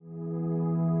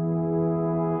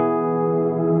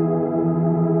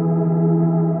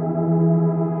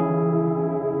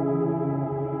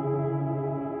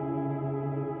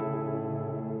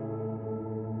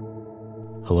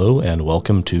and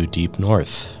welcome to Deep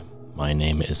North. My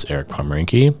name is Eric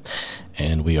Pomeranke,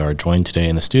 and we are joined today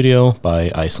in the studio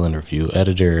by Iceland Review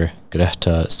editor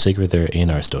Greta Sigurður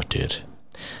Einarsdóttir.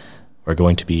 We're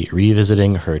going to be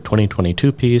revisiting her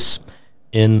 2022 piece,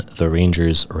 In the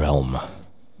Ranger's Realm.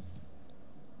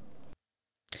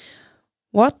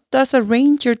 What does a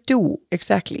ranger do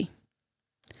exactly?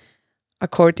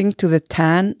 According to the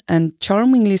tan and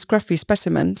charmingly scruffy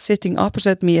specimen sitting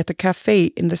opposite me at the cafe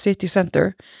in the city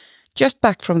center, just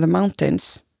back from the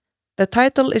mountains, the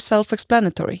title is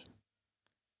self-explanatory.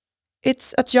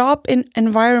 It's a job in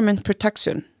environment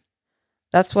protection.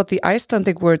 That's what the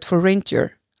Icelandic word for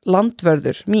ranger,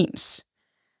 landvörður, means.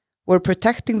 We're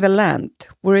protecting the land,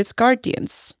 we're its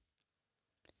guardians.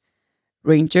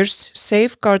 Rangers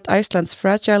safeguard Iceland's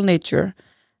fragile nature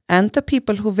and the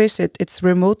people who visit its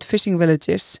remote fishing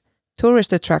villages,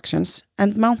 tourist attractions,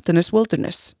 and mountainous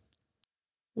wilderness.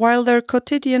 While their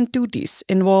quotidian duties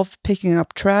involve picking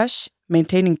up trash,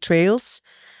 maintaining trails,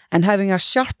 and having a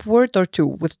sharp word or two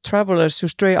with travelers who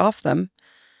stray off them,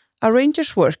 a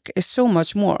ranger's work is so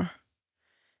much more.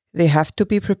 They have to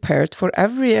be prepared for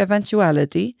every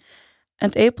eventuality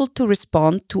and able to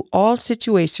respond to all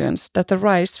situations that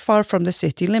arise far from the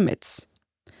city limits.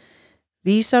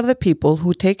 These are the people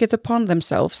who take it upon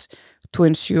themselves to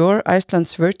ensure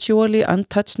Iceland's virtually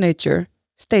untouched nature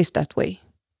stays that way.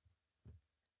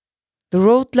 The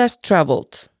road less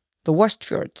traveled, the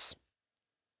Westfjords.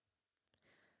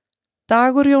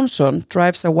 Dagur Jónsson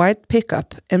drives a white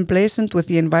pickup emblazoned with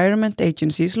the Environment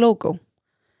Agency's logo.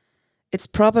 It's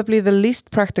probably the least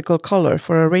practical color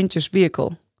for a ranger's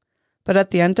vehicle, but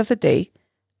at the end of the day,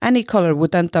 any color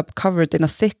would end up covered in a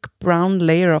thick brown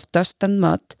layer of dust and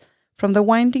mud from the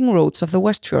winding roads of the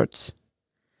Westfjords.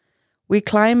 We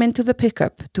climb into the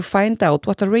pickup to find out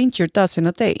what a ranger does in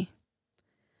a day.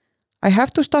 I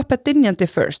have to stop at Dynjandi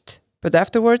first, but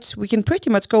afterwards we can pretty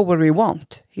much go where we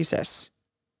want, he says.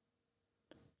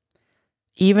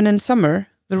 Even in summer,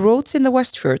 the roads in the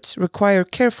Westfjords require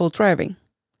careful driving.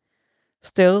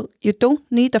 Still, you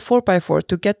don't need a 4x4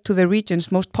 to get to the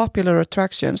region's most popular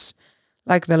attractions,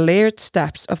 like the layered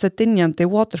steps of the Dynjandi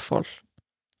waterfall.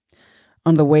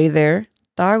 On the way there,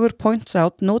 Dagur points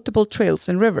out notable trails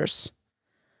and rivers.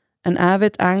 An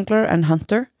avid angler and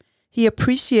hunter, he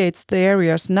appreciates the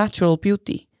area's natural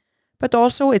beauty, but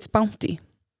also its bounty.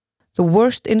 The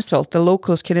worst insult the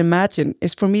locals can imagine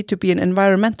is for me to be an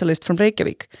environmentalist from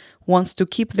Reykjavík who wants to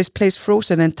keep this place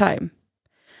frozen in time.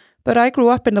 But I grew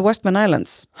up in the Westman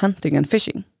Islands, hunting and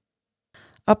fishing.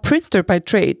 A printer by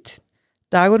trade,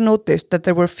 Dagur noticed that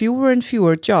there were fewer and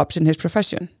fewer jobs in his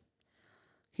profession.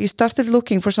 He started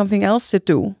looking for something else to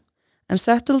do and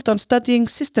settled on studying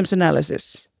systems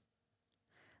analysis.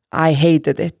 I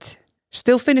hated it.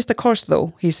 Still finished the course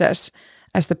though, he says,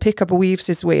 as the pickup weaves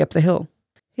its way up the hill.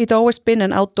 He'd always been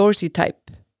an outdoorsy type.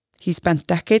 He spent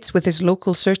decades with his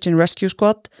local search and rescue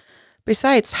squad,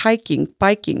 besides hiking,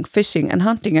 biking, fishing and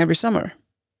hunting every summer.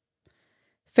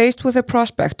 Faced with the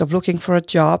prospect of looking for a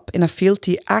job in a field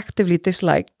he actively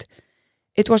disliked,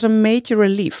 it was a major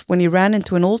relief when he ran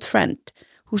into an old friend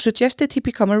who suggested he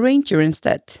become a ranger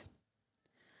instead.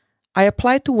 I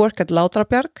applied to work at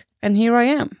Látrabjarg, and here I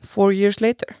am, 4 years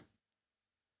later.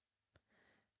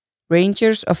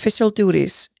 Rangers' official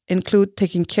duties include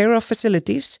taking care of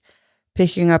facilities,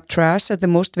 picking up trash at the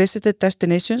most visited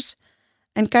destinations,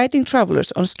 and guiding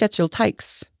travelers on scheduled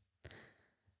hikes.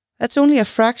 That's only a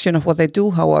fraction of what they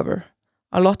do, however.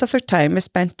 A lot of their time is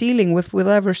spent dealing with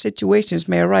whatever situations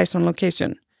may arise on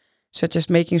location, such as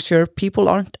making sure people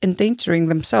aren't endangering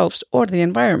themselves or the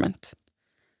environment.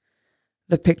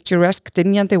 The picturesque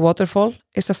Dynjandi waterfall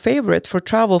is a favorite for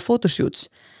travel photoshoots,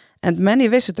 and many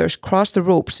visitors cross the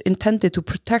ropes intended to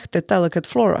protect the delicate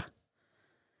flora.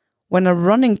 When a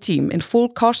running team in full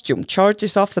costume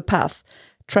charges off the path,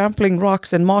 trampling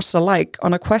rocks and moss alike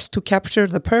on a quest to capture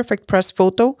the perfect press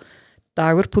photo,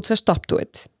 Dagur puts a stop to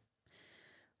it.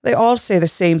 They all say the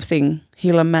same thing,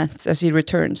 he laments as he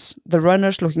returns, the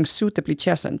runners looking suitably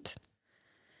chastened.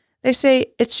 They say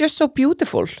it's just so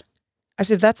beautiful, as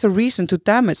if that's a reason to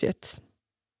damage it.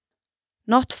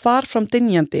 Not far from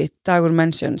Dynjandi, Dagur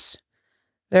mentions,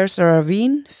 there's a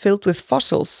ravine filled with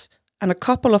fossils and a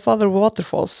couple of other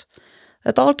waterfalls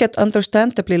that all get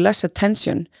understandably less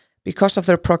attention because of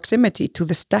their proximity to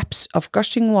the steps of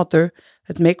gushing water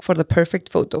that make for the perfect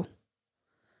photo.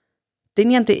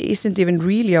 Dynjandi isn't even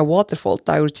really a waterfall,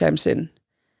 Dagur chimes in.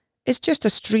 It's just a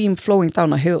stream flowing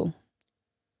down a hill.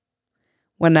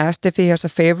 When asked if he has a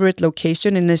favorite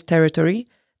location in his territory,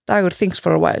 Dagur thinks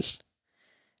for a while.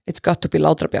 It's got to be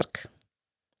Látrabjarg.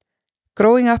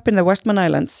 Growing up in the Westman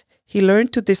Islands, he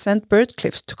learned to descend bird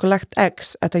cliffs to collect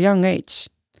eggs at a young age.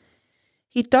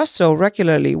 He does so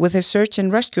regularly with his search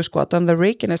and rescue squad on the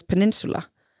Reykjanes Peninsula,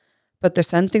 but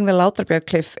descending the Látrabjarg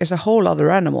cliff is a whole other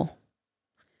animal.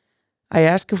 I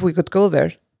ask if we could go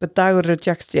there, but Dagur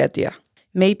rejects the idea.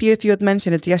 Maybe if you had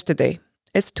mentioned it yesterday,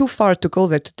 it's too far to go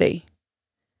there today.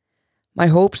 My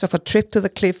hopes of a trip to the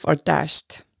cliff are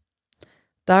dashed.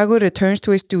 Dagur returns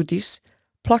to his duties,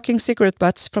 plucking cigarette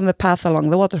butts from the path along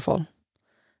the waterfall.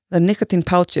 The nicotine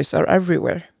pouches are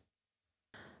everywhere.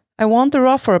 I wander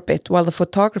off for a bit while the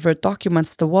photographer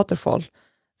documents the waterfall,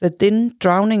 the din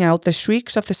drowning out the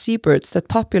shrieks of the seabirds that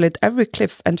populate every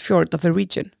cliff and fjord of the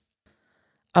region.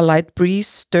 A light breeze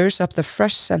stirs up the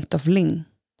fresh scent of ling.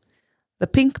 The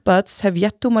pink buds have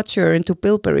yet to mature into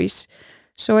bilberries,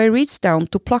 so I reach down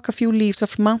to pluck a few leaves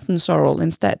of mountain sorrel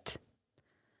instead.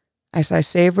 As I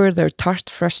savor their tart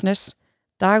freshness,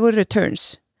 Dagur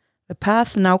returns, the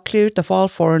path now cleared of all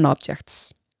foreign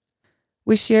objects.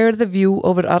 We share the view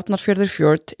over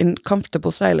Arnarfjörður in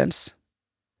comfortable silence.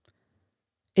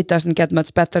 It doesn't get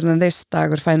much better than this,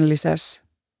 Dagur finally says.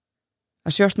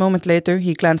 A short moment later,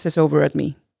 he glances over at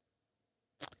me.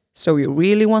 So you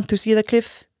really want to see the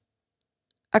cliff?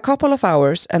 A couple of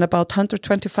hours and about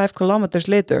 125 kilometers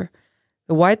later,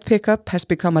 the white pickup has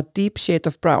become a deep shade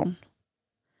of brown.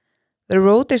 The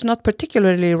road is not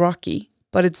particularly rocky,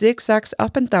 but it zigzags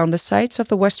up and down the sides of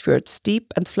the Westfjord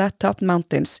steep and flat-topped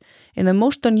mountains in the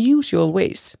most unusual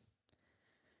ways.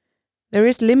 There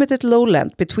is limited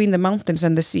lowland between the mountains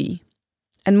and the sea,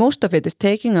 and most of it is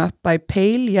taken up by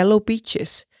pale yellow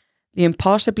beaches, the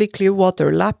impossibly clear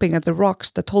water lapping at the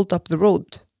rocks that hold up the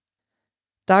road.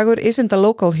 Dagur isn't a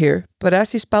local here, but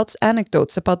as he spouts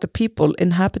anecdotes about the people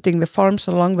inhabiting the farms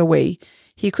along the way,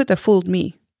 he could have fooled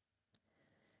me.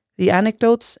 The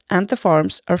anecdotes and the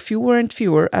farms are fewer and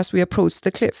fewer as we approach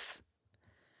the cliff.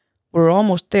 We're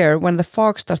almost there when the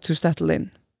fog starts to settle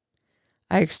in.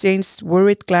 I exchanged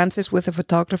worried glances with the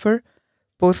photographer,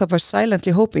 both of us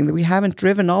silently hoping that we haven't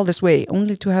driven all this way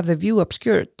only to have the view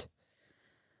obscured.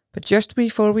 But just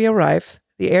before we arrive,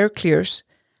 the air clears,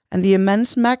 and the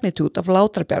immense magnitude of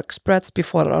Látrabjarg spreads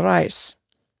before our eyes.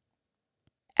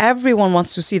 Everyone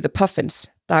wants to see the puffins,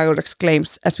 Dagur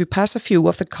exclaims as we pass a few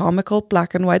of the comical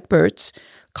black and white birds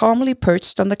calmly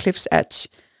perched on the cliff's edge,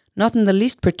 not in the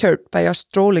least perturbed by us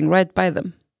strolling right by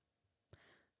them.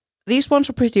 These ones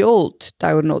are pretty old,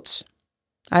 Dagur notes.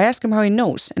 I ask him how he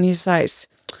knows, and he sighs.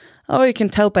 Oh, you can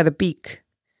tell by the beak.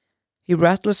 He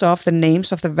rattles off the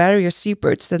names of the various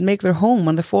seabirds that make their home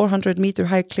on the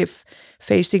 400-meter-high cliff,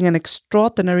 facing an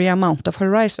extraordinary amount of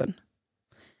horizon.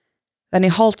 Then he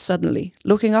halts suddenly,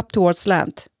 looking up towards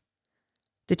land.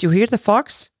 Did you hear the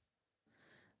fox?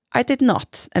 I did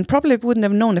not, and probably wouldn't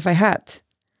have known if I had.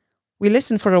 We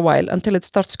listen for a while until it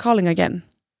starts calling again.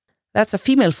 That's a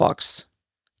female fox.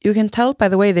 You can tell by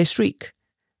the way they shriek,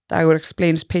 Dagur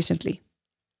explains patiently.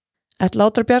 At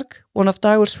Látrabjarg, one of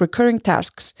Dagur's recurring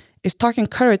tasks is talking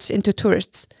courage into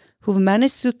tourists who've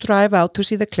managed to drive out to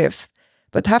see the cliff,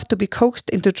 but have to be coaxed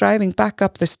into driving back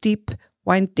up the steep,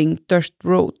 winding dirt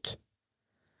road.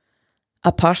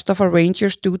 A part of a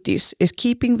ranger's duties is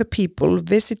keeping the people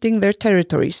visiting their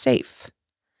territory safe.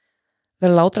 The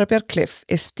Látrabjarg cliff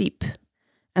is steep,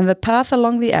 and the path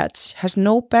along the edge has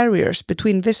no barriers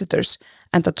between visitors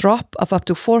and a drop of up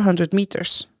to 400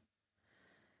 meters.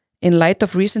 In light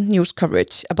of recent news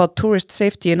coverage about tourist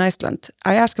safety in Iceland,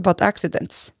 I ask about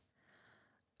accidents.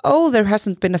 Oh, there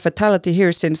hasn't been a fatality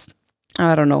here since,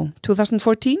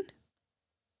 2014?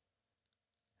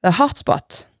 The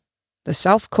hotspot, the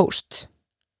south coast.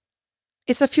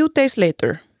 It's a few days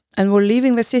later, and we're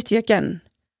leaving the city again,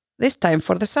 this time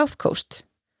for the south coast.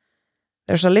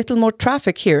 There's a little more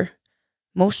traffic here.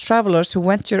 Most travelers who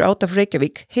venture out of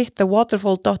Reykjavik hit the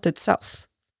waterfall-dotted south.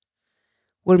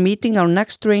 We're meeting our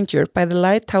next ranger by the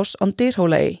lighthouse on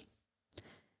Dyrhólaey.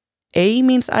 A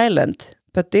means island,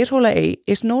 but Dyrhólaey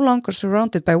is no longer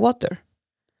surrounded by water.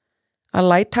 A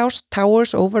lighthouse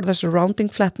towers over the surrounding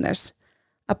flatness,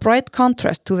 a bright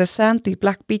contrast to the sandy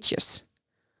black beaches.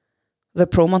 The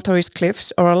promontory's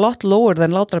cliffs are a lot lower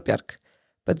than Látrabjarg,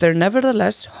 but they're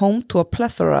nevertheless home to a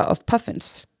plethora of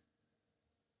puffins.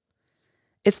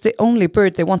 It's the only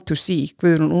bird they want to see,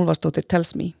 Guðrún Úlfarsdóttir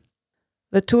tells me.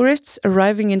 The tourists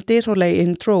arriving in Dyrhólaey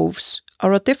in droves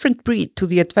are a different breed to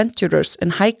the adventurers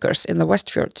and hikers in the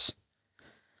Westfjords.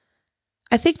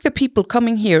 I think the people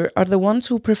coming here are the ones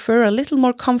who prefer a little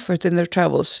more comfort in their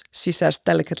travels, she says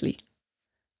delicately.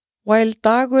 While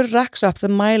Dagur racks up the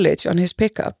mileage on his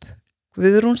pickup,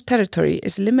 Guðrún's territory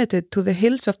is limited to the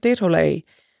hills of Dyrhólaey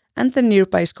and the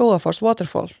nearby Skógafoss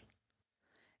waterfall.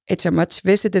 It's a much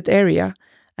visited area,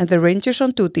 and the rangers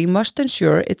on duty must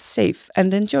ensure it's safe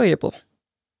and enjoyable.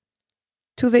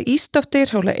 To the east of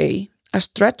Dyrhólaey, a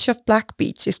stretch of black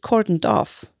beach is cordoned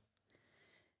off.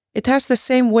 It has the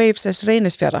same waves as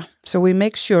Reynisfjara, so we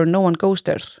make sure no one goes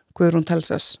there, Guðrún tells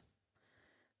us.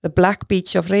 The black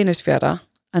beach of Reynisfjara,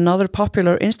 another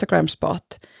popular Instagram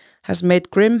spot, has made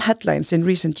grim headlines in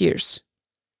recent years.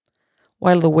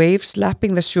 While the waves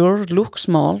lapping the shore look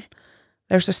small,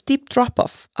 there's a steep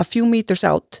drop-off a few meters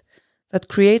out that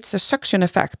creates a suction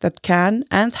effect that can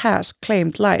and has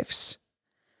claimed lives.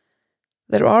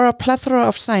 There are a plethora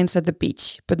of signs at the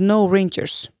beach, but no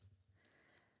rangers.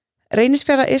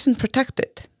 Reynisfjara isn't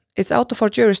protected. It's out of our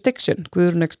jurisdiction,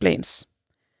 Guðrún explains.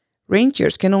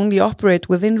 Rangers can only operate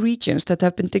within regions that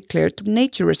have been declared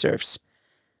nature reserves,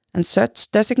 and such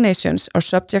designations are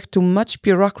subject to much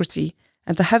bureaucracy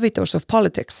and a heavy dose of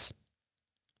politics.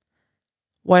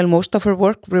 While most of her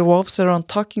work revolves around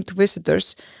talking to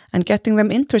visitors and getting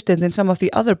them interested in some of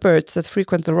the other birds that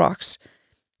frequent the rocks,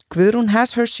 Guðrún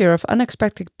has her share of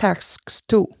unexpected tasks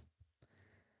too.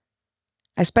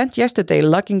 I spent yesterday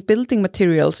lugging building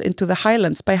materials into the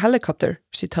highlands by helicopter,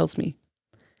 she tells me.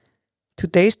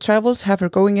 Today's travels have her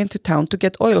going into town to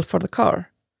get oil for the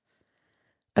car.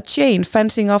 A chain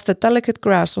fencing off the delicate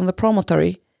grass on the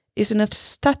promontory is an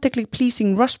aesthetically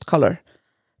pleasing rust color,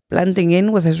 blending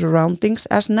in with the surroundings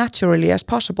as naturally as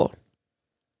possible.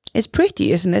 It's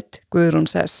pretty, isn't it? Guðrún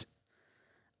says.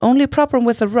 Only problem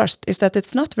with the rust is that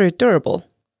it's not very durable.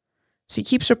 She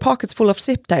keeps her pockets full of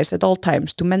zip ties at all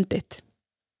times to mend it.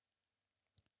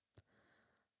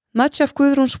 Much of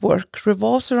Guðrún's work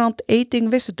revolves around aiding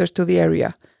visitors to the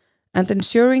area and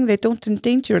ensuring they don't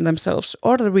endanger themselves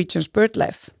or the region's bird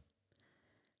life.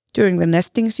 During the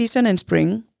nesting season in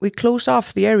spring, we close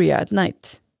off the area at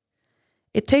night.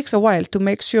 It takes a while to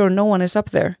make sure no one is up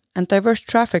there and divert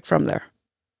traffic from there.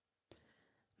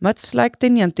 Much like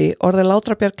Dynjandi or the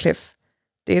Látrabjarg Cliff,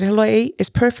 Dyrhólaey is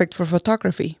perfect for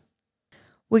photography.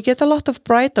 We get a lot of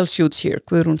bridal shoots here,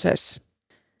 Guðrún says.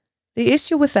 The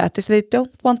issue with that is they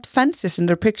don't want fences in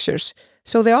their pictures,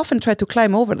 so they often try to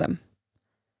climb over them.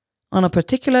 On a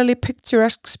particularly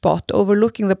picturesque spot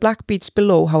overlooking the black beach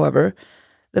below, however,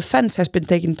 the fence has been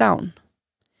taken down.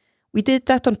 We did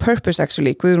that on purpose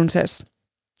actually, Guðrún says.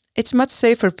 It's much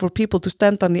safer for people to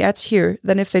stand on the edge here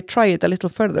than if they try it a little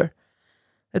further.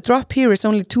 The drop here is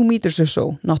only 2 meters or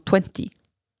so, not 20.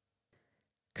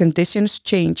 Conditions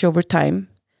change over time,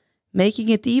 making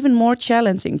it even more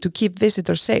challenging to keep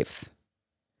visitors safe.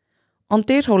 On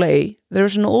Dyrhólaey, there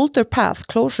is an older path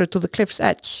closer to the cliff's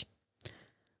edge.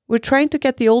 We're trying to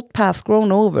get the old path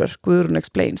grown over, Guðrún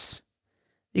explains.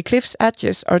 The cliff's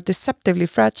edges are deceptively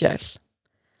fragile.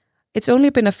 It's only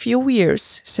been a few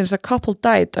years since a couple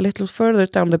died a little further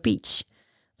down the beach,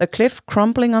 the cliff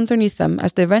crumbling underneath them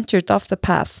as they ventured off the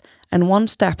path and one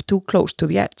step too close to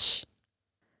the edge.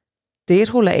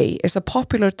 Dyrhólaey is a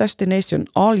popular destination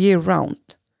all year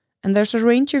round, and there's a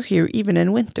ranger here even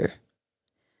in winter.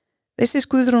 This is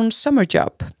Guðrún's summer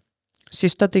job.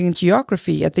 She's studying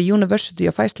geography at the University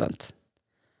of Iceland.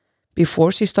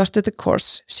 Before she started the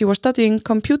course, she was studying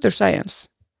computer science.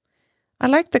 I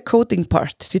like the coding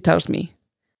part, she tells me.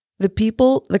 The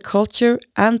people, the culture,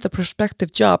 and the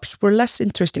prospective jobs were less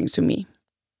interesting to me.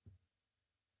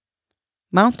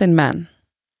 Mountain Man,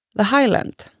 the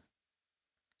Highland.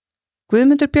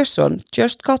 Guðmundur Björnsson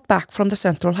just got back from the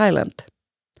Central Highland.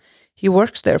 He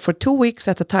works there for 2 weeks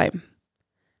at a time.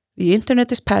 The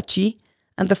internet is patchy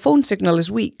and the phone signal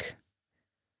is weak.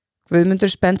 Guðmundur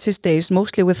spends his days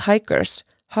mostly with hikers,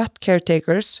 hut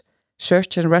caretakers,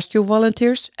 search and rescue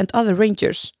volunteers, and other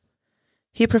rangers.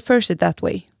 He prefers it that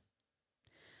way.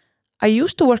 I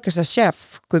used to work as a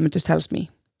chef, Guðmundur tells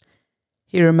me.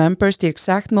 He remembers the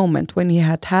exact moment when he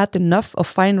had had enough of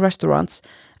fine restaurants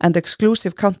and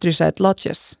exclusive countryside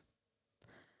lodges.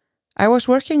 I was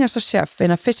working as a chef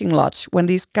in a fishing lodge when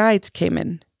these guides came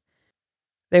in.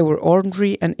 They were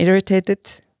ornery and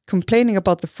irritated, complaining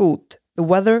about the food, the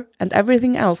weather, and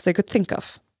everything else they could think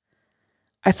of.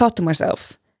 I thought to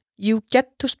myself, you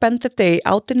get to spend the day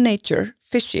out in nature,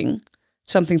 fishing,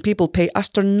 something people pay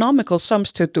astronomical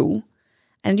sums to do,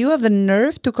 and you have the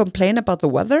nerve to complain about the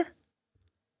weather?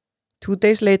 2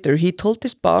 days later, he told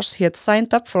his boss he had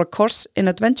signed up for a course in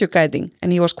adventure guiding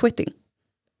and he was quitting.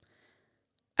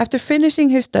 After finishing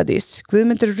his studies,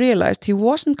 Guðmundur realized he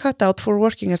wasn't cut out for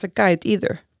working as a guide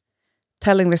either.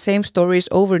 Telling the same stories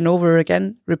over and over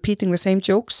again, repeating the same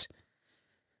jokes.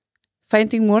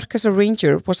 Finding work as a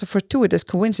ranger was a fortuitous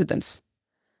coincidence.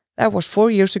 That was 4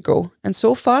 years ago, and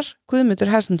so far, Guðmundur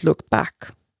hasn't looked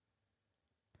back.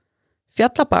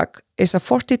 Fjallabak is a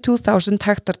 42,000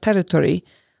 hectare territory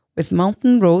with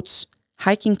mountain roads,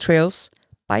 hiking trails,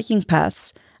 biking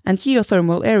paths, and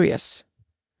geothermal areas.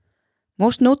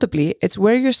 Most notably, it's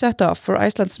where you set off for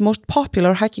Iceland's most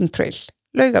popular hiking trail,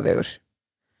 Laugavegur.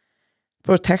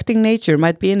 Protecting nature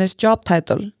might be in his job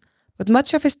title, but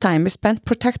much of his time is spent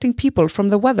protecting people from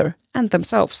the weather and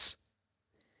themselves.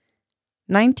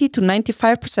 90 to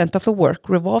 95% of the work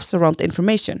revolves around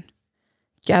information,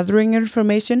 gathering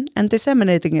information and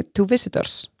disseminating it to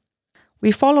visitors.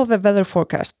 We follow the weather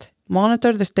forecast,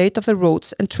 monitor the state of the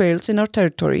roads and trails in our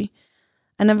territory,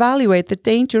 and evaluate the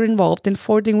danger involved in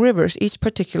fording rivers each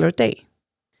particular day.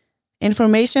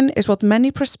 Information is what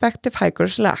many prospective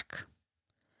hikers lack.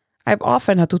 I've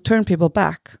often had to turn people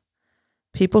back,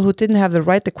 people who didn't have the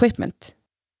right equipment.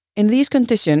 In these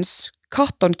conditions,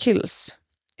 cotton kills.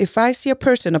 If I see a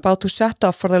person about to set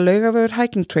off for the Laugavegur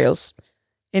hiking trails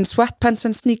in sweatpants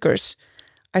and sneakers,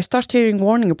 I start hearing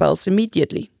warning bells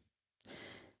immediately.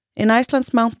 In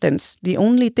Iceland's mountains, the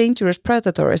only dangerous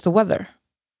predator is the weather.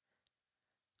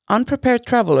 Unprepared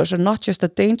travelers are not just a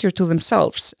danger to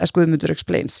themselves, as Guðmundur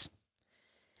explains.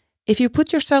 If you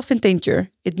put yourself in danger,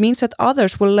 it means that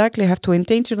others will likely have to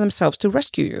endanger themselves to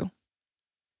rescue you.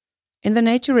 In the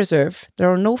nature reserve, there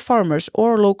are no farmers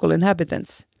or local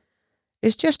inhabitants.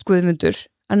 It's just Guðmundur,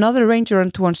 another ranger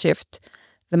on 2 on shift,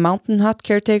 the mountain hut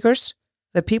caretakers,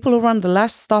 the people who run the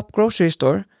last stop grocery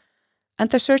store, and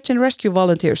the search and rescue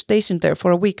volunteers stationed there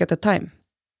for a week at a time.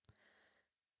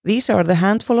 These are the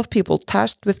handful of people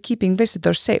tasked with keeping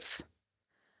visitors safe.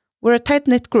 We're a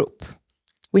tight-knit group.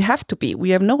 We have to be.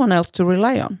 We have no one else to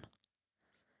rely on.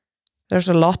 There's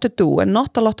a lot to do and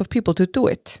not a lot of people to do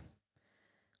it.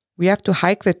 We have to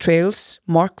hike the trails,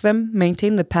 mark them,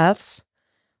 maintain the paths.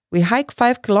 We hike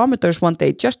 5 kilometers one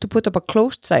day just to put up a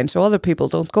closed sign so other people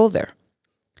don't go there.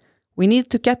 We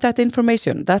need to get that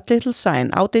information, that little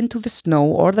sign, out into the snow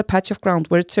or the patch of ground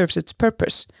where it serves its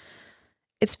purpose.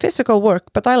 It's physical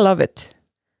work, but I love it.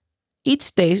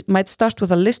 Each day might start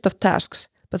with a list of tasks,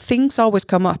 but things always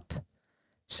come up.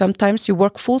 Sometimes you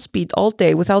work full speed all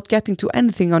day without getting to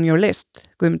anything on your list,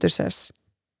 Guðmundur says.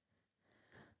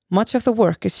 Much of the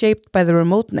work is shaped by the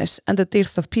remoteness and the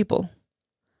dearth of people.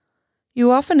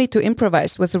 You often need to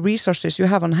improvise with the resources you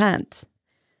have on hand.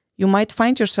 You might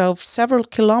find yourself several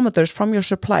kilometers from your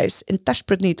supplies in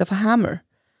desperate need of a hammer.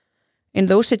 In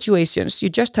those situations, you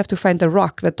just have to find a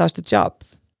rock that does the job.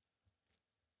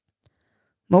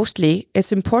 Mostly,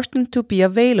 it's important to be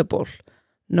available,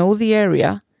 know the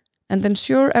area, and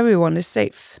ensure everyone is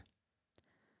safe.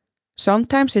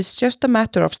 Sometimes it's just a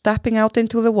matter of stepping out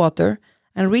into the water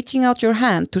and reaching out your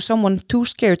hand to someone too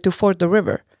scared to ford the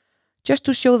river, just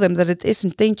to show them that it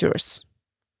isn't dangerous.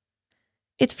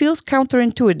 It feels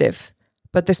counterintuitive,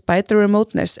 but despite the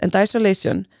remoteness and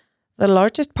isolation, the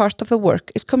largest part of the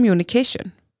work is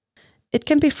communication. It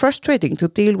can be frustrating to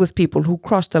deal with people who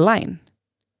cross the line.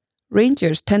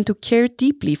 Rangers tend to care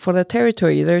deeply for the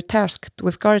territory they're tasked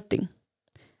with guarding.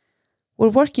 We're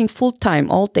working full-time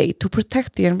all day to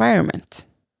protect the environment.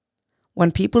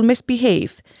 When people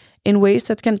misbehave in ways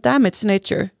that can damage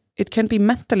nature, it can be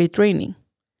mentally draining.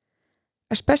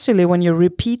 Especially when you're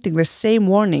repeating the same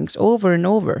warnings over and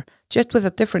over, just with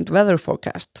a different weather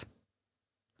forecast.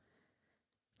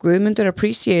 Guðmundur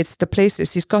appreciates the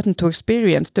places he's gotten to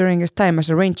experience during his time as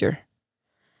a ranger.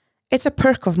 It's a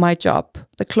perk of my job,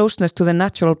 the closeness to the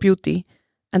natural beauty,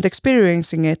 and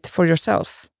experiencing it for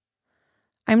yourself.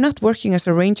 I'm not working as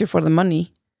a ranger for the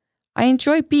money. I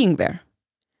enjoy being there.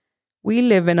 We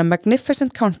live in a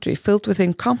magnificent country filled with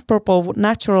incomparable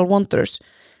natural wonders,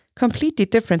 completely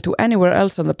different to anywhere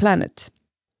else on the planet.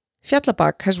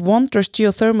 Fjallabak has wondrous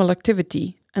geothermal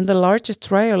activity and the largest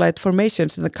rhyolite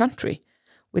formations in the country,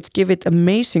 which give it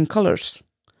amazing colors.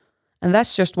 And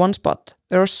that's just one spot.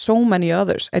 There are so many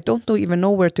others. I don't even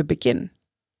know where to begin.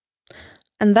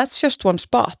 And that's just one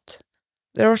spot.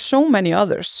 There are so many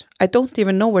others. I don't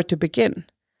even know where to begin.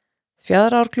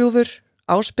 Fjaðrárgljúfur,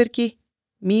 Ásbyrgi,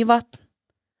 Mývatn.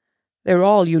 They're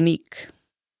all unique.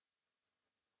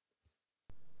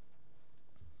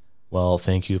 Well,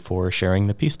 thank you for sharing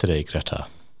the piece today, Greta.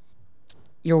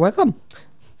 You're welcome.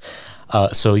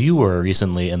 So you were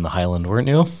recently in the Highland, weren't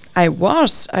you? I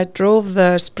was. I drove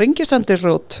the Springjusandir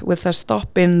route with a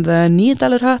stop in the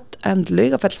Nýjadalurhöll and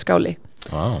Laugafellsskáli.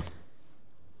 Wow.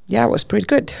 Yeah, it was pretty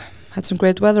good. Had some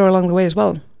great weather along the way as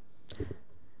well.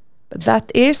 But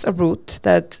that is a route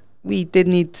that we did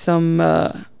need some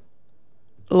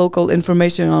local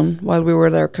information on while we were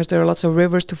there, because there are lots of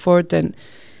rivers to ford, and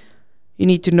you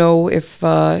need to know if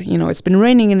it's been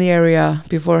raining in the area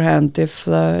beforehand, if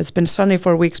it's been sunny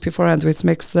for weeks beforehand, which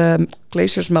makes the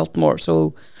glaciers melt more,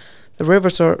 so the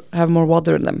rivers have more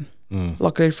water in them.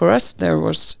 Luckily for us, there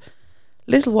was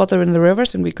little water in the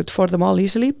rivers and we could ford them all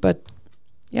easily, but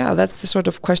yeah, that's the sort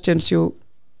of questions you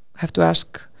have to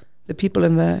ask the people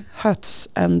in the huts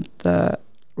and the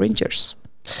rangers.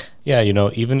 Yeah,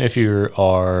 even if you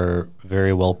are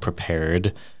very well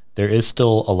prepared, there is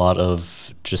still a lot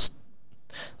of just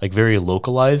like very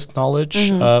localized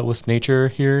knowledge with nature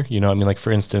here. Like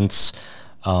for instance,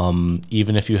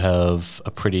 even if you have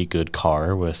a pretty good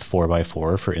car with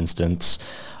 4x4, for instance,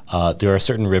 there are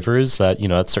certain rivers that,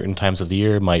 at certain times of the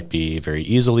year might be very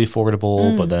easily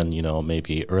fordable, but then,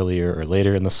 maybe earlier or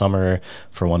later in the summer,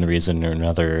 for one reason or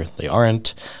another, they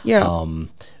aren't. Yeah.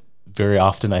 Very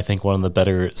often, I think one of the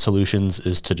better solutions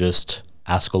is to just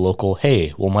ask a local,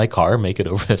 hey, will my car make it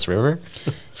over this river?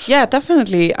 Yeah,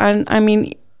 definitely. And I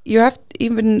mean, you have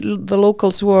even the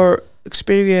locals who are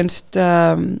experienced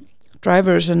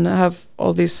drivers and have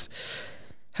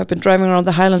been driving around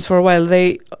the highlands for a while.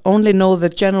 They only know the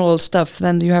general stuff.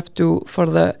 Then you have to, for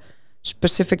the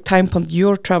specific time point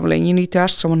you're traveling, you need to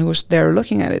ask someone who is there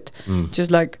looking at it.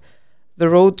 Just like the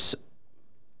roads,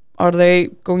 are they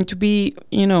going to be,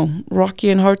 rocky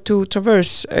and hard to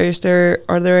traverse?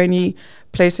 Are there any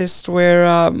places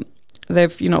where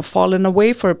they've, fallen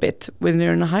away for a bit when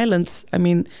they're in the highlands? I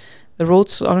mean, the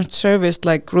roads aren't serviced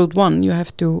like Route 1. You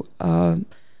have to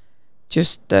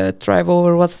just drive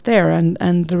over what's there,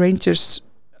 and the rangers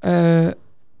have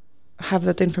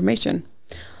that information.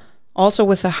 Also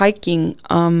with the hiking,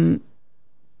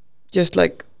 just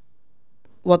like,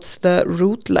 what's the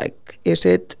route like? Is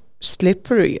it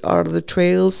slippery? Are the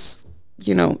trails,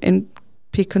 in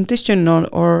peak condition,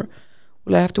 or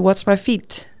will I have to watch my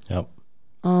feet? Yep.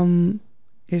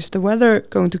 Is the weather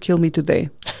going to kill me today?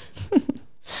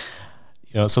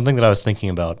 Something that I was thinking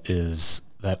about is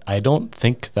that I don't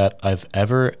think that I've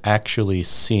ever actually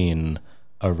seen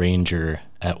a ranger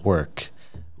at work.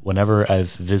 Whenever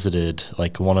I've visited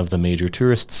like one of the major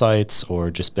tourist sites or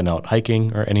just been out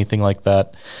hiking or anything like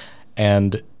that.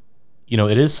 And,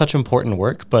 it is such important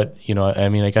work, but,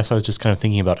 I guess I was just kind of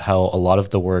thinking about how a lot of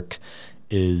the work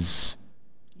is,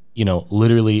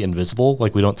 literally invisible.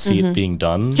 Like we don't see it being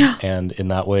done. Yeah. And in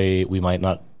that way, we might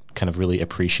not kind of really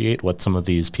appreciate what some of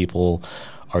these people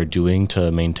are doing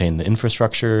to maintain the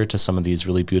infrastructure to some of these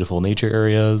really beautiful nature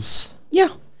areas. Yeah.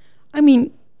 I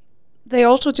mean, they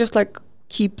also just like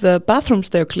keep the bathrooms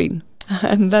there clean.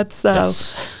 And that's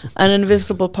Yes. an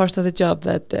invisible part of the job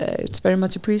that it's very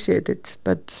much appreciated,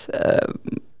 but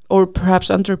or perhaps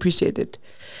underappreciated.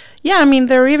 Yeah, I mean,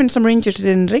 there are even some rangers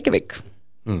in Reykjavik.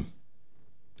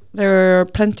 There are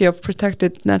plenty of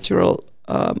protected natural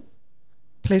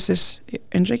places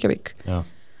in Reykjavik. Yeah.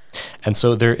 And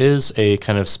so there is a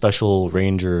kind of special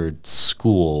ranger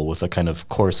school with a kind of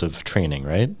course of training,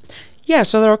 right? Yeah,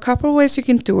 so there are a couple of ways you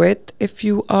can do it. If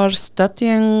you are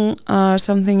studying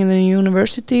something in the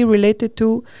university related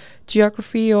to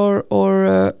geography or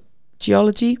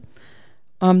geology,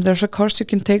 there's a course you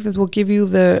can take that will give you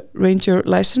the ranger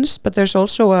license, but there's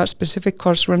also a specific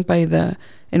course run by the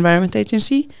Environment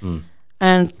Agency.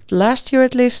 And last year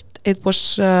at least, it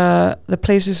was the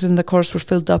places in the course were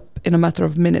filled up in a matter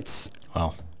of minutes.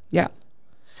 Wow. Yeah.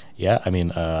 Yeah, I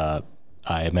mean, I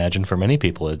imagine for many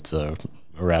people it's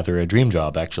rather a dream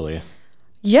job, actually.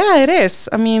 Yeah, it is.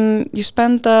 I mean, you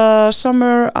spend the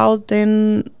summer out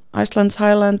in Iceland's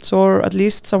highlands, or at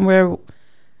least somewhere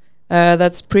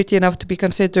that's pretty enough to be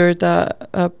considered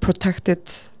a protected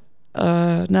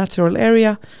natural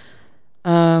area.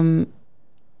 And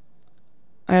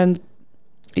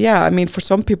yeah, I mean, for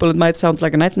some people it might sound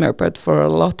like a nightmare, but for a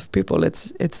lot of people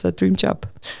it's a dream job.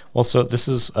 Well, so this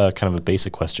is kind of a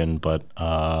basic question, but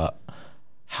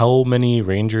how many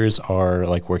rangers are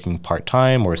like working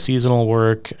part-time or seasonal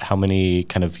work? How many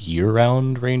kind of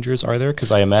year-round rangers are there?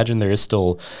 Because I imagine there is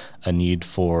still a need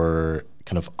for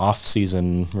kind of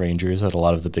off-season rangers at a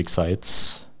lot of the big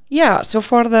sites. Yeah, so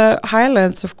for the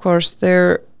highlands, of course,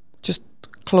 they're just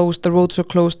closed. The roads are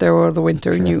closed there over the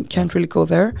winter, and you can't really go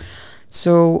there.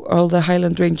 So all the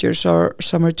highland rangers are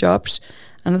summer jobs,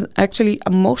 and actually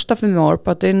most of them are,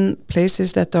 but in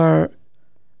places that are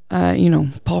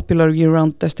popular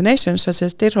year-round destinations, such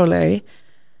as Dyrhólaey,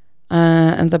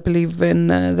 and I believe in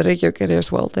the Reykjavík area as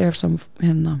well. They have some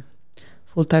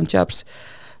full-time jobs.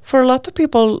 For a lot of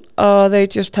people, they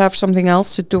just have something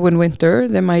else to do in winter.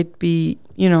 They might be,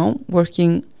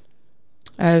 working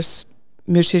as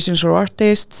musicians or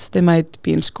artists. They might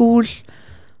be in school.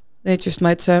 They just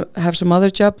might have some other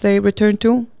job they return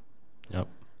to. Yep.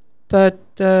 But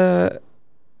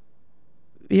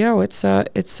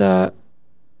it's a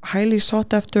highly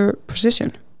sought after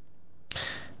position.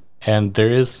 And there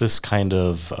is this kind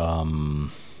of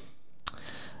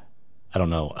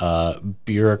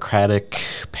bureaucratic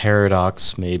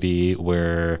paradox maybe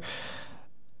where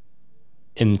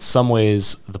in some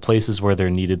ways, the places where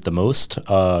they're needed the most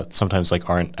sometimes like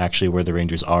aren't actually where the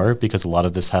rangers are, because a lot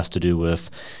of this has to do with,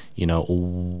 you know,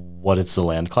 what is the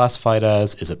land classified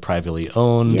as? Is it privately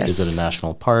owned? Yes. Is it a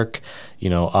national park? You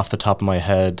know, off the top of my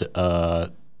head,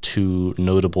 two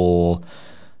notable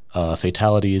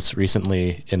fatalities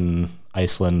recently in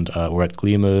Iceland were at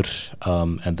Glimur,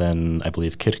 and then I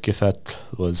believe Kirkjufell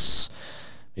was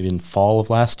maybe in fall of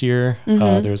last year.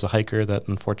 There was a hiker that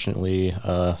unfortunately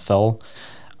fell.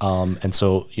 And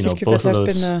so, you know, both of those...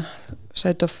 has been a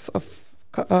site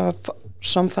of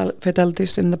some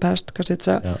fatalities in the past, because it's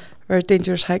a very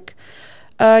dangerous hike.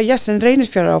 Yes, and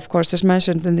Reynirfjara, of course, as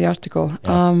mentioned in the article,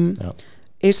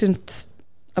 isn't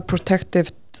a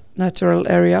protected natural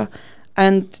area.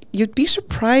 And you'd be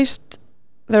surprised,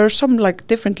 there are some like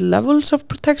different levels of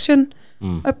protection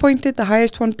appointed, the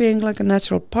highest one being like a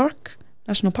national park.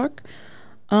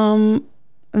 And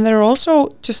there are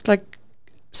also just like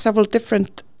several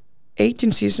different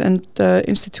agencies and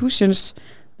institutions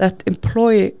that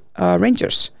employ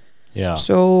rangers. Yeah.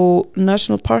 So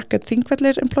National Park at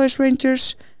Þingvellir employs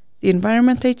rangers, the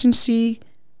Environment Agency,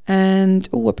 and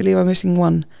I believe I'm missing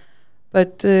one.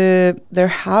 But there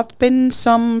have been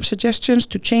some suggestions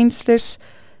to change this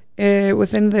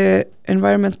within the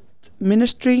Environment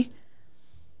Ministry.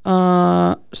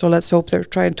 So let's hope they're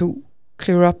trying to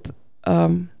clear up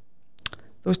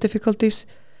those difficulties.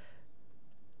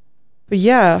 But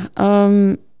yeah,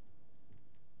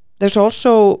 there's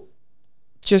also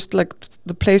just like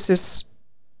the places,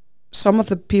 some of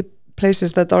the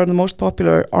places that are the most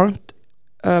popular aren't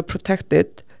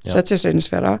protected, such as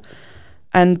Reynirfjara,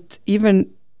 and even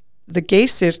the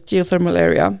Geysir geothermal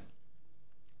area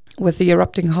with the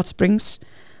erupting hot springs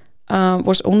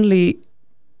was only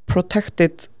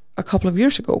protected a couple of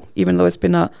years ago, even though it's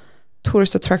been a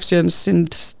tourist attraction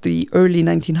since the early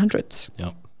 1900s.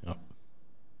 Yeah.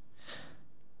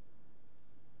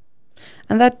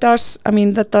 And that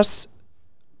does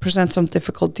present some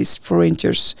difficulties for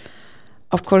rangers.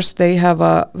 Of course, they have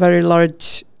a very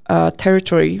large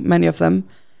territory, many of them,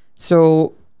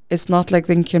 so it's not like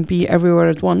they can be everywhere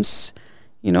at once,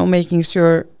 you know, making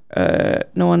sure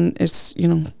no one is, you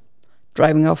know,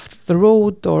 driving off the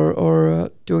road or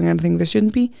doing anything they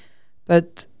shouldn't be.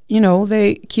 But, you know,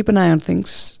 they keep an eye on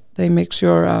things. They make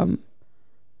sure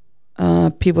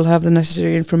people have the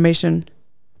necessary information.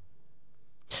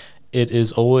 It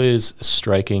is always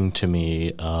striking to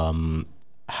me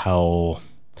how,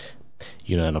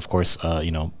 you know, and of course,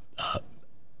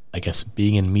 I guess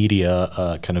being in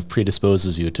media kind of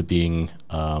predisposes you to being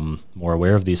more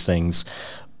aware of these things.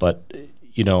 But,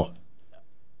 you know,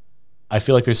 I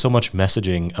feel like there's so much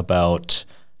messaging about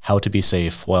how to be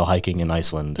safe while hiking in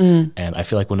Iceland. And I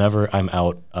feel like whenever I'm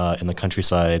out in the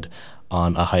countryside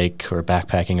on a hike or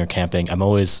backpacking or camping, I'm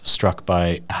always struck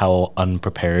by how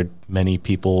unprepared many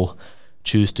people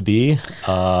choose to be.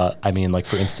 I mean, like,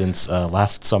 for instance,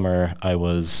 last summer I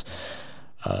was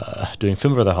doing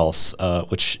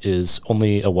Fimmvörðuháls, which is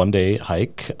only a one-day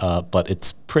hike, but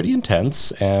it's pretty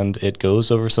intense, and it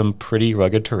goes over some pretty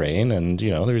rugged terrain, and, you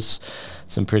know, there's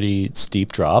some pretty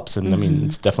steep drops, and I mean,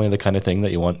 it's definitely the kind of thing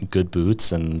that you want good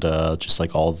boots and just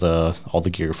like all the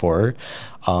gear for.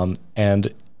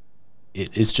 And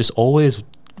it is just always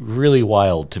really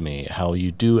wild to me how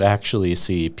you do actually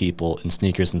see people in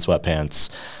sneakers and sweatpants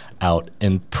out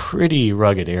in pretty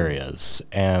rugged areas.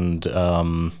 And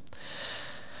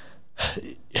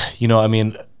you know, I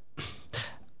mean,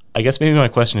 I guess maybe my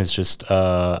question is just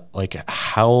like,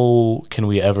 how can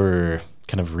we ever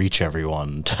kind of reach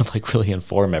everyone to like really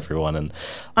inform everyone? And like,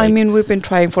 I mean, we've been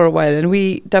trying for a while, and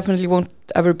we definitely won't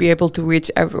ever be able to reach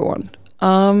everyone.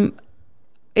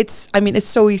 It's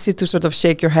so easy to sort of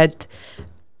shake your head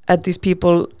at these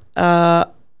people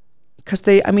because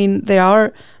they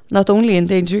are not only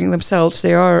endangering themselves,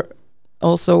 they are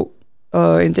also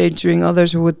endangering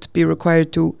others who would be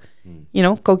required to, you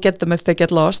know, go get them if they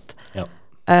get lost. Yep.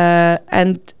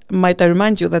 And might I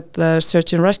remind you that the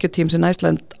search and rescue teams in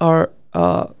Iceland are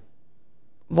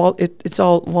it's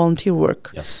all volunteer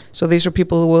work. Yes. So these are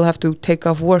people who will have to take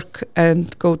off work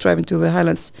and go drive into the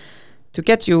highlands to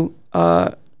get you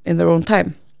in their own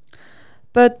time.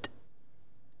 But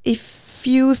if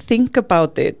you think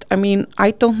about it, I mean,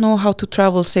 I don't know how to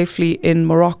travel safely in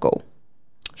Morocco.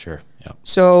 Sure. Yeah.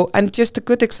 So, and just a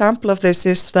good example of this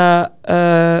is the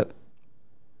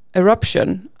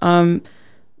eruption,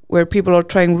 where people are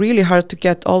trying really hard to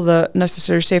get all the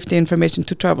necessary safety information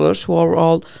to travelers who are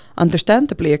all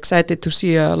understandably excited to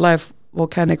see a live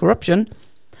volcanic eruption.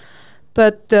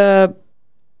 But,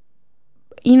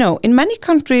 you know, in many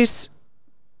countries,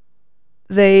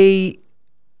 they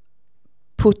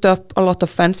put up a lot of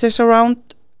fences around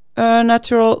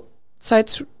natural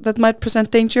sites that might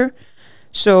present danger.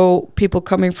 So people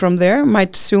coming from there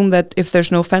might assume that if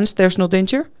there's no fence, there's no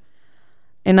danger.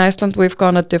 In Iceland, we've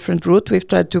gone a different route. We've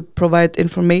tried to provide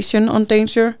information on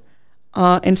danger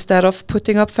instead of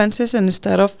putting up fences and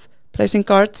instead of placing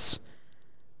guards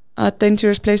at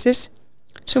dangerous places.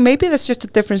 So maybe that's just a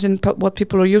difference in what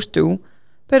people are used to.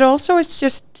 But also it's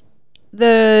just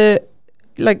I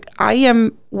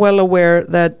am well aware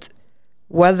that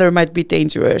weather might be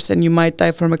dangerous and you might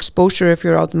die from exposure if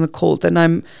you're out in the cold. And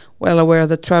I'm well aware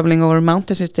that traveling over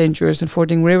mountains is dangerous and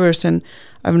fording rivers. And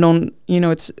I've known,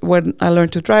 it's when I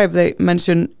learned to drive, they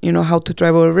mention, how to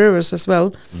drive over rivers as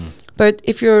well. But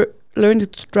if you're learning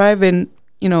to drive in,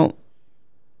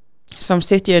 some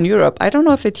city in Europe, I don't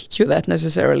know if they teach you that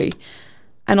necessarily.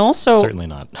 And also, certainly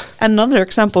not. Another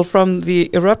example from the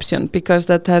eruption, because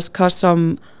that has caused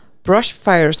some brush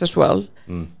fires as well.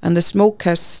 And the smoke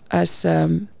has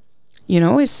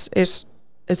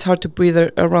it's hard to breathe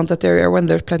around that area when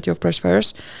there's plenty of brush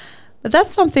fires. But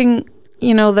that's something,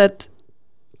 that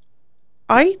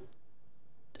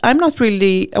I'm not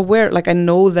really aware. Like, I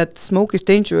know that smoke is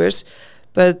dangerous,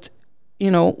 but,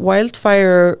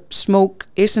 wildfire smoke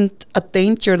isn't a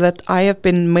danger that I have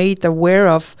been made aware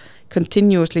of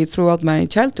continuously throughout my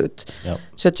childhood. Yep.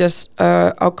 Such as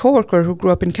our coworker who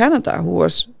grew up in Canada, who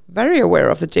was very aware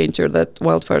of the danger that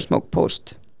wildfire smoke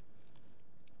posed.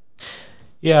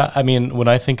 Yeah, I mean, when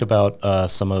I think about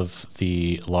some of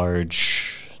the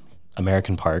large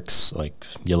American parks like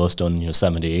Yellowstone and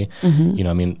Yosemite,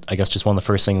 I guess just one of the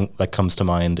first things that comes to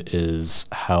mind is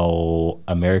how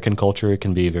American culture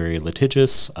can be very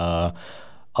litigious.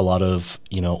 A lot of,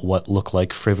 what look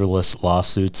like frivolous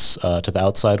lawsuits to the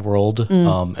outside world.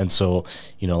 And so,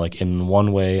 in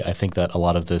one way, I think that a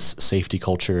lot of this safety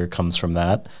culture comes from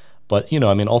that. But,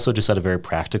 also just at a very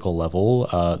practical level,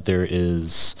 there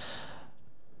is,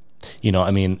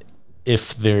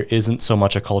 if there isn't so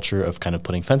much a culture of kind of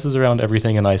putting fences around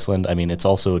everything in Iceland, it's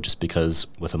also just because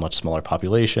with a much smaller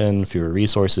population, fewer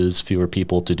resources, fewer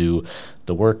people to do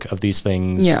the work of these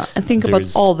things. Yeah, and think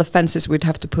about all the fences we'd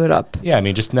have to put up. Yeah,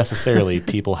 just necessarily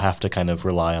people have to kind of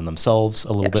rely on themselves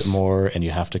a little bit more, and you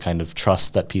have to kind of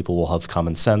trust that people will have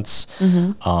common sense.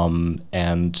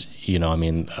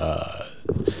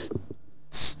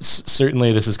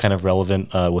 Certainly this is kind of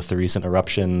relevant with the recent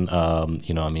eruption.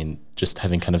 Just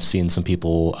having kind of seen some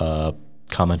people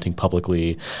commenting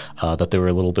publicly that they were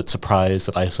a little bit surprised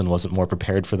that Iceland wasn't more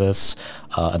prepared for this.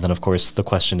 And then, of course, the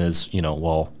question is,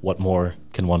 what more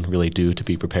can one really do to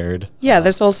be prepared? Yeah,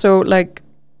 there's also,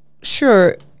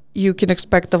 sure, you can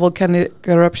expect a volcanic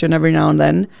eruption every now and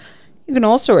then. You can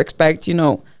also expect,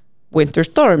 winter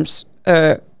storms,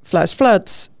 flash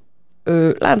floods,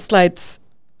 landslides.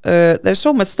 There's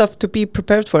so much stuff to be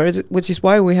prepared for, which is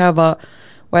why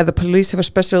why the police have a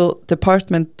special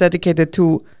department dedicated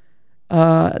to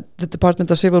the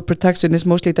Department of Civil Protection is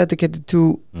mostly dedicated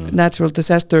to natural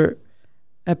disaster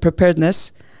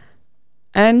preparedness.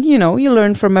 And, you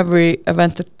learn from every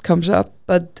event that comes up,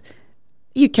 but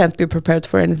you can't be prepared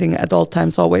for anything at all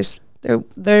times always.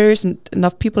 There isn't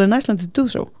enough people in Iceland to do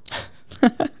so.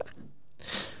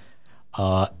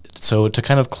 So to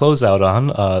kind of close out on,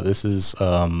 this is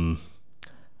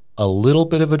a little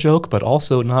bit of a joke, but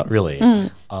also not really.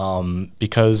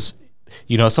 Because,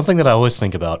 something that I always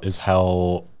think about is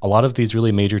how a lot of these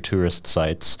really major tourist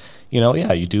sites,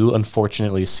 you do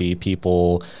unfortunately see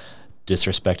people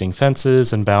disrespecting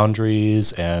fences and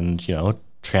boundaries and,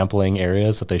 trampling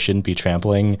areas that they shouldn't be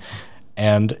trampling.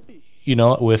 And,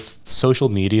 with social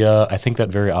media, I think that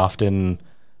very often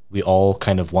we all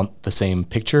kind of want the same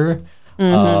picture.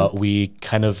 We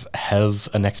kind of have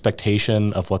an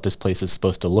expectation of what this place is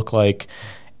supposed to look like.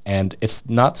 And it's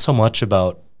not so much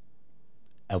about,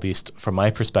 at least from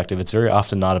my perspective, it's very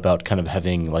often not about kind of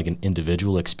having like an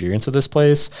individual experience of this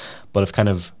place, but of kind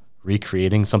of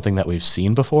recreating something that we've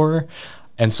seen before.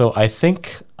 And so I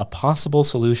think a possible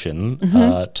solution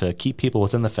to keep people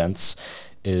within the fence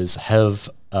is have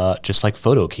just like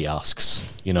photo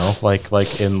kiosks,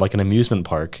 like in like an amusement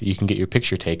park, you can get your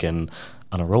picture taken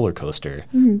on a roller coaster.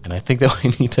 And I think that we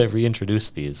need to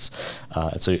reintroduce these.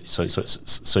 So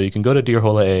you can go to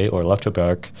Dyrhólaey or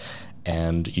Loftaborg,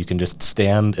 and you can just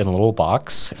stand in a little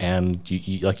box, and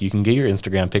you can get your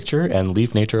Instagram picture and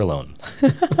leave nature alone.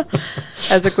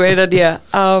 That's a great idea.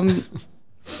 I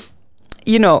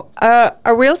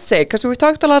will say, because we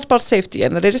talked a lot about safety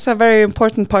and that it is a very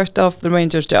important part of the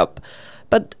ranger's job,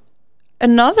 but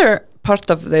another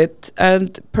part of it,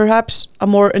 and perhaps a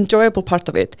more enjoyable part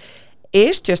of it,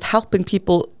 is just helping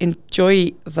people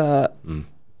enjoy the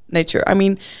nature.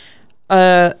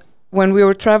 when we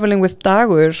were traveling with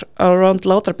Dagur around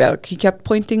Lauterbjerg, he kept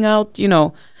pointing out,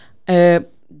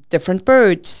 different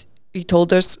birds. He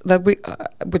told us that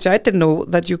which I didn't know,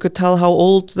 that you could tell how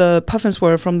old the puffins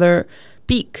were from their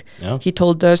beak. Yeah. He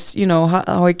told us,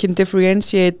 how he can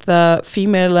differentiate the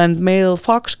female and male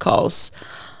fox calls.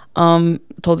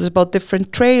 Told us about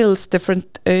different trails,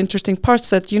 different interesting parts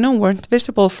that weren't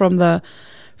visible from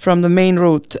the main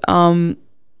route. And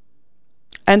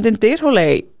in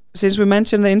Dyrhólaey, since we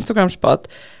mentioned the Instagram spot,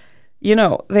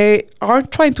 they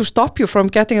aren't trying to stop you from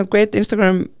getting a great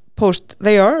Instagram post.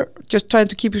 They are just trying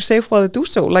to keep you safe while they do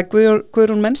so. Like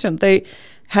Guðrún mentioned, they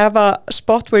have a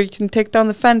spot where you can take down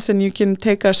the fence and you can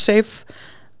take a safe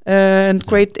and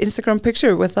great Instagram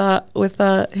picture with a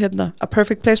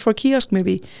perfect place for a kiosk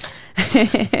maybe.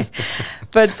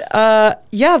 But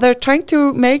they're trying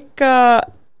to make the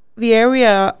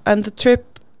area and the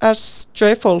trip as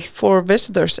joyful for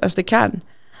visitors as they can.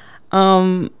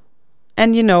 And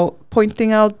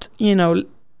pointing out, when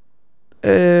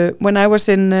I was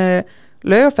in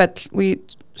Laugafell, we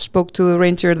spoke to the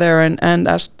ranger there and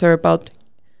asked her about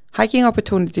hiking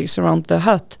opportunities around the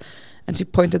hut, and she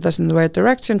pointed us in the right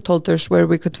direction, told us where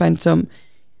we could find some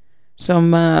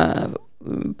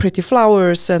pretty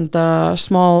flowers and a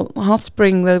small hot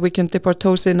spring that we can dip our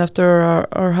toes in after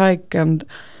our hike, and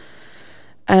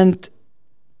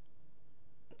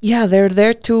they're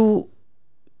there to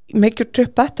make your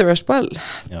trip better as well.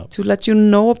 Yep. To let you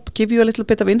know, give you a little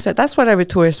bit of insight. That's what every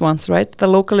tourist wants, right? The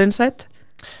local insight.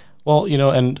 Well,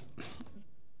 and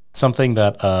something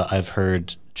that I've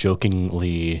heard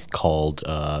jokingly called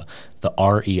the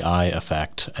REI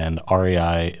effect, and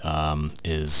REI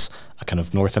is a kind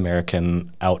of North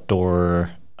American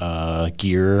outdoor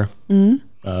gear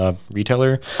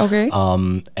retailer. Okay.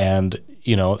 And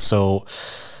so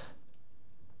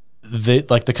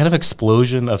the kind of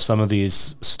explosion of some of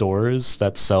these stores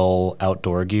that sell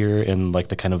outdoor gear in like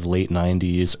the kind of late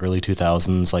 90s, early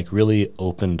 2000s, like really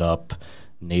opened up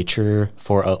nature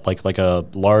for a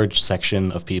large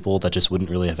section of people that just wouldn't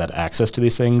really have had access to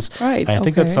these things. Right. And I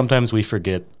think that sometimes we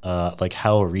forget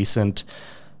how recent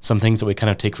some things that we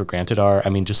kind of take for granted are. I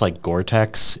mean, just like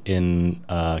Gore-Tex in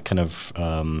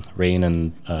rain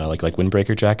and like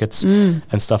windbreaker jackets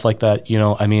and stuff like that.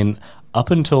 I mean, up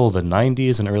until the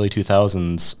 90s and early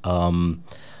 2000s,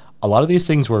 a lot of these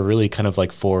things were really kind of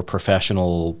like for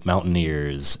professional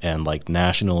mountaineers and like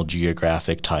National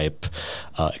Geographic type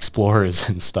explorers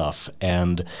and stuff.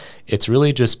 And it's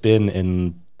really just been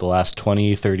in the last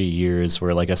 20, 30 years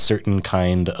where like a certain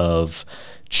kind of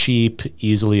cheap,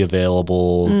 easily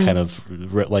available kind of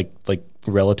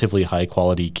relatively high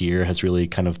quality gear has really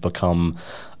kind of become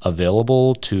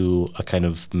available to a kind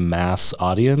of mass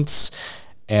audience.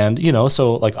 And,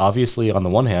 so like obviously on the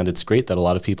one hand, it's great that a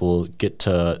lot of people get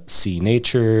to see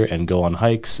nature and go on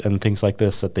hikes and things like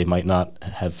this that they might not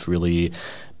have really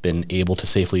been able to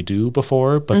safely do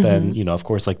before. But then, of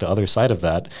course, like the other side of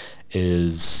that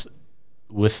is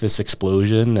with this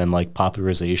explosion and like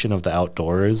popularization of the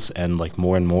outdoors and like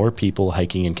more and more people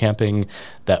hiking and camping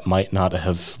that might not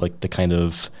have like the kind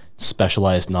of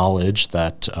specialized knowledge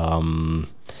that,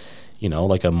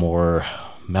 like a more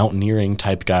mountaineering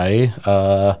type guy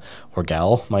or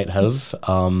gal might have.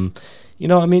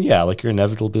 Like you're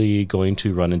inevitably going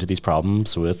to run into these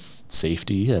problems with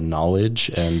safety and knowledge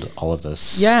and all of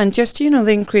this. Yeah, and just,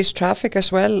 the increased traffic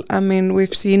as well. I mean,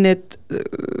 we've seen it,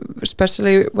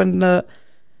 especially when the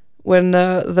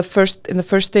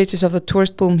first stages of the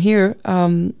tourist boom here,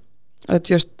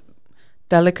 just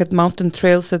delicate mountain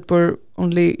trails that were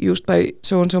only used by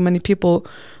so and so many people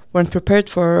weren't prepared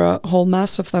for a whole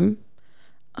mass of them.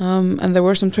 And there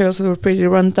were some trails that were pretty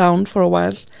run down for a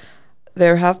while.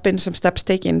 There have been some steps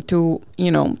taken to,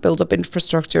 build up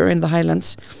infrastructure in the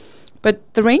highlands.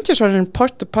 But the rangers are an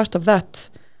important part of that.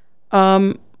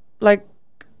 Like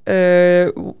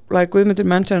Guðmundur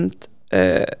mentioned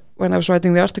when I was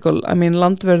writing the article, I mean,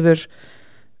 landvörður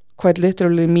quite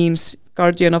literally means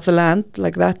guardian of the land.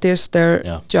 Like that is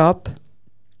their job.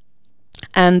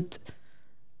 And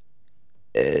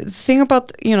the thing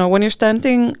about, when you're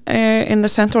standing in the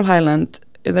central highland,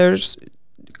 there's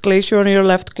glacier on your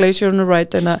left, glacier on the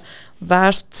right, and a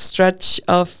vast stretch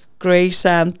of grey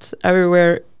sand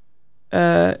everywhere.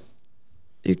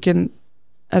 You can,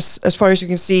 as far as you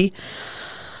can see,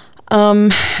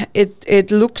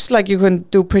 it looks like you can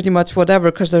do pretty much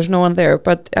whatever because there's no one there.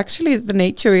 But actually, the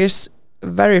nature is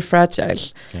very fragile.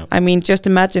 Yep. I mean, just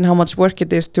imagine how much work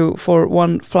it is for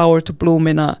one flower to bloom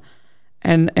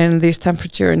in this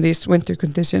temperature and these winter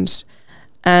conditions.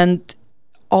 And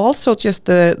also just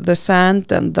the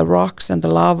sand and the rocks and the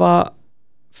lava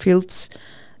fields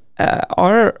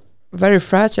are very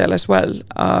fragile as well,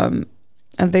 and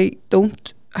they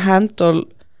don't handle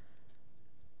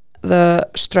the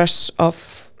stress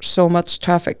of so much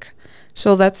traffic.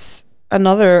 So that's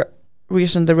another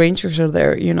reason the rangers are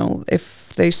there. You know,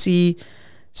 if they see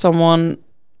someone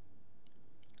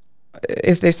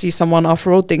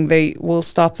off-roading, they will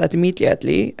stop that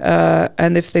immediately,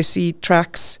 and if they see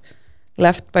tracks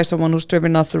left by someone who's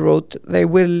driven off the road, they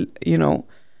will, you know,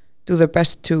 do their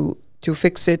best to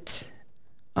fix it.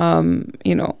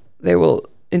 You know, they will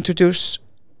introduce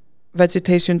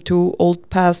vegetation to old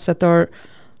paths that are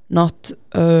not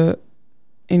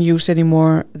in use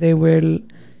anymore. They will,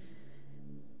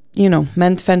 you know,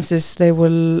 mend fences. They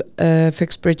will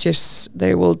fix bridges.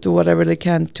 They will do whatever they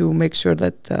can to make sure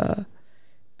that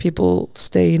people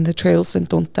stay in the trails and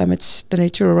don't damage the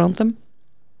nature around them.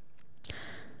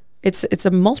 It's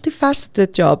a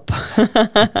multifaceted job.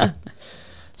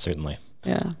 Certainly.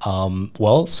 Yeah.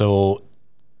 Well, so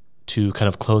to kind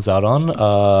of close out on,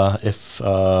 if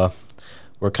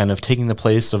we're kind of taking the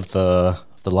place of the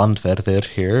landverðir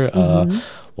here,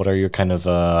 what are your kind of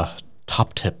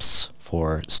top tips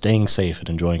for staying safe and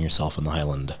enjoying yourself in the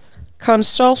Highland?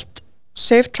 Consult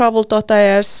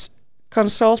safetravel.is,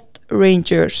 consult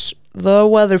rangers, the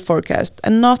weather forecast,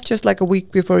 and not just like a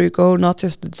week before you go, not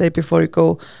just the day before you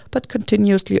go, but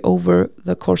continuously over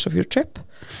the course of your trip.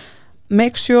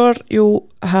 Make sure you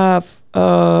have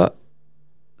the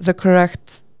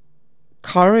correct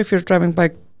car if you're driving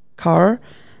by car,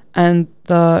 and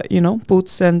the, you know,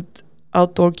 boots and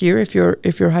outdoor gear if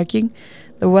you're hiking.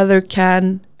 The weather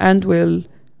can and will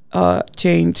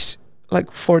change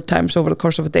like 4 times over the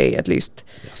course of a day at least.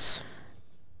 Yes.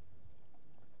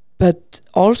 But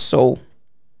also,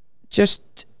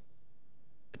 just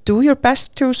do your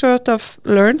best to sort of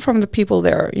learn from the people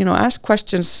there. You know, ask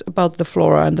questions about the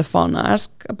flora and the fauna.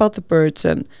 Ask about the birds,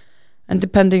 and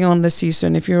depending on the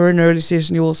season, if you're in early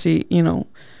season, you will see, you know,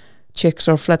 chicks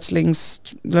or fledglings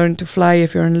learn to fly.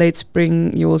 If you're in late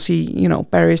spring, you will see, you know,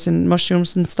 berries and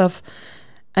mushrooms and stuff.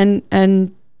 And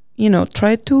you know,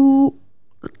 try to.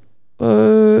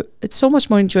 It's so much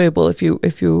more enjoyable if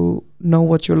you know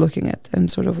what you're looking at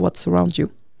and sort of what's around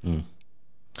you.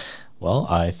 Well,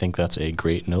 I think that's a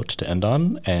great note to end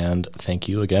on, and thank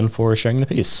you again for sharing the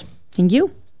piece. Thank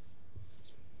you.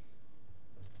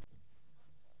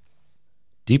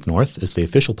 Deep North is the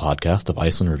official podcast of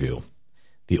Iceland Review,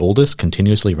 the oldest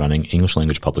continuously running English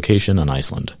language publication on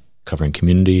Iceland, covering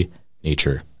community,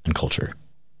 nature, and culture.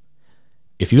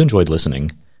 If you enjoyed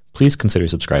listening, please consider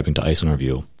subscribing to Iceland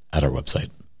Review at our website.